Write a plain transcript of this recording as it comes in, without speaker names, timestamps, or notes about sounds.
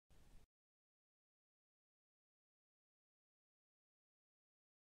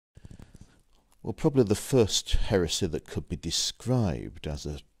Well, probably the first heresy that could be described as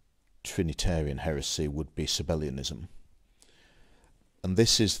a Trinitarian heresy would be Sabellianism. And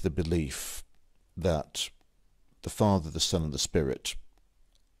this is the belief that the Father, the Son and the Spirit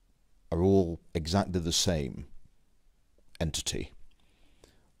are all exactly the same entity.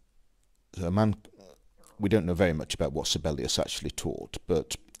 So we don't know very much about what Sabellius actually taught,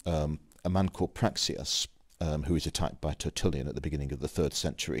 but a man called Praxias, who was attacked by Tertullian at the beginning of the 3rd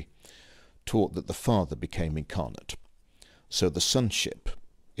century, taught that the Father became incarnate. So the sonship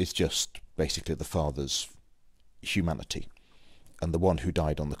is just basically the Father's humanity, and the one who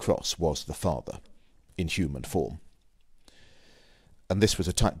died on the cross was the Father in human form. And this was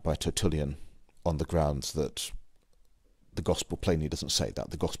attacked by Tertullian on the grounds that the Gospel plainly doesn't say that.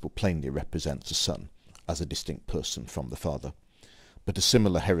 The Gospel plainly represents the Son as a distinct person from the Father. But a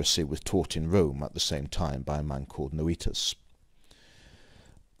similar heresy was taught in Rome at the same time by a man called Noetus.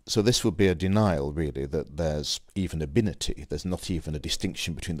 So this would be a denial, really, that there's even a binity. There's not even a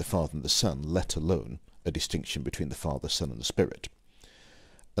distinction between the Father and the Son, let alone a distinction between the Father, Son and the Spirit.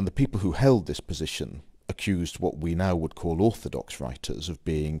 And the people who held this position accused what we now would call orthodox writers of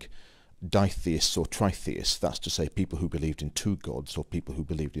being ditheists or tritheists, that's to say people who believed in 2 gods or people who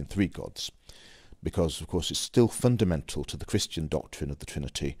believed in 3 gods. Because, of course, it's still fundamental to the Christian doctrine of the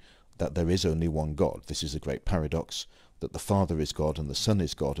Trinity that there is only one God. This is a great paradox, that the Father is God and the Son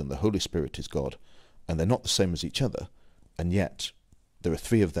is God and the Holy Spirit is God, and they're not the same as each other, and yet there are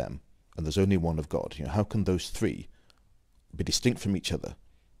 3 of them, and there's only one of God. You know, how can those 3 be distinct from each other,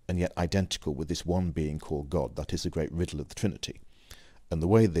 and yet identical with this one being called God? That is the great riddle of the Trinity. And the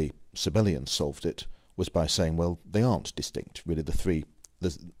way the Sabellians solved it was by saying, well, they aren't distinct. Really, the 3,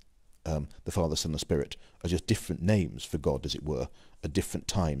 the Father, Son and Spirit, are just different names for God, as it were, at different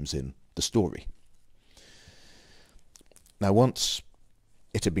times in the story. Now, once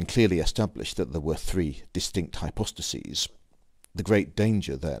it had been clearly established that there were 3 distinct hypostases, the great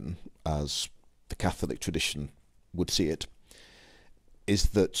danger then, as the Catholic tradition would see it, is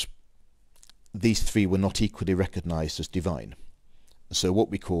that these 3 were not equally recognised as divine. So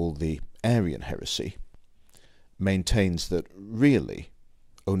what we call the Arian heresy maintains that really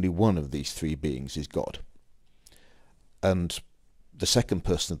only one of these 3 beings is God. And the second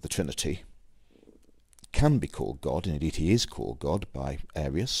person of the Trinity can be called God, and indeed he is called God by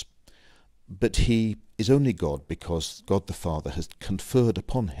Arius, but he is only God because God the Father has conferred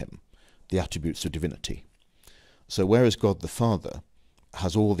upon him the attributes of divinity. So whereas God the Father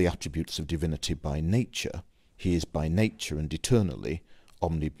has all the attributes of divinity by nature, he is by nature and eternally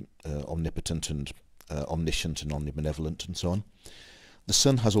omnipotent and omniscient and omnibenevolent and so on. The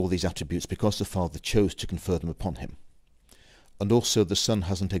Son has all these attributes because the Father chose to confer them upon him. And also the Son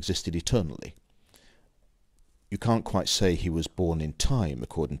hasn't existed eternally. You can't quite say he was born in time,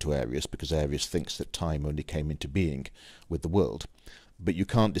 according to Arius, because Arius thinks that time only came into being with the world. But you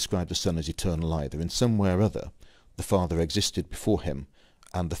can't describe the Son as eternal either. In some way or other, the Father existed before him,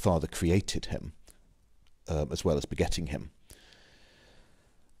 and the Father created him, as well as begetting him.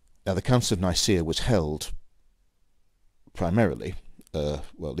 Now, the Council of Nicaea was held primarily, well,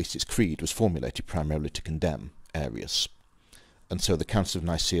 at least its creed was formulated primarily to condemn Arius. And so the Council of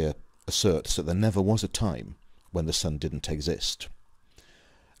Nicaea asserts that there never was a time when the Son didn't exist.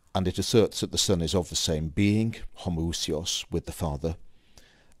 And it asserts that the Son is of the same being, homoousios, with the Father,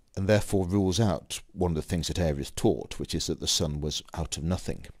 and therefore rules out one of the things that Arius taught, which is that the Son was out of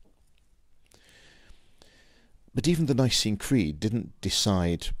nothing. But even the Nicene Creed didn't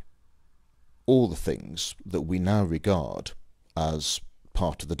decide all the things that we now regard as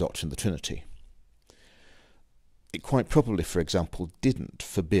part of the doctrine of the Trinity. It quite probably, for example, didn't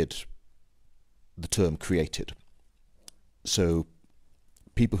forbid the term created. So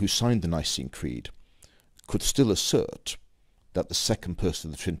people who signed the Nicene Creed could still assert that the second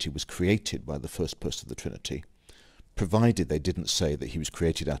person of the Trinity was created by the first person of the Trinity, provided they didn't say that he was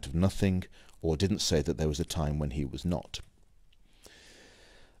created out of nothing, or didn't say that there was a time when he was not.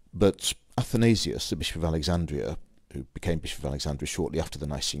 But Athanasius, the Bishop of Alexandria, who became Bishop of Alexandria shortly after the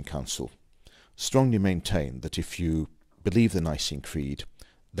Nicene Council, strongly maintained that if you believe the Nicene Creed,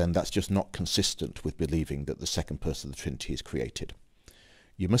 then that's just not consistent with believing that the second person of the Trinity is created.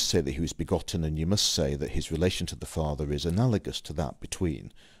 You must say that he was begotten, and you must say that his relation to the Father is analogous to that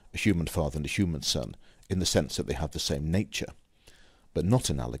between a human Father and a human Son, in the sense that they have the same nature, but not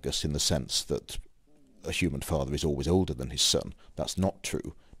analogous in the sense that a human Father is always older than his Son. That's not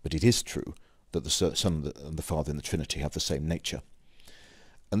true, but it is true that the Son and the Father in the Trinity have the same nature.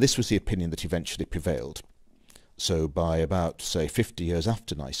 And this was the opinion that eventually prevailed. So by about, say, 50 years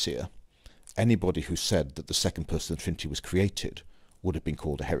after Nicaea, anybody who said that the second person of the Trinity was created would have been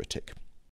called a heretic.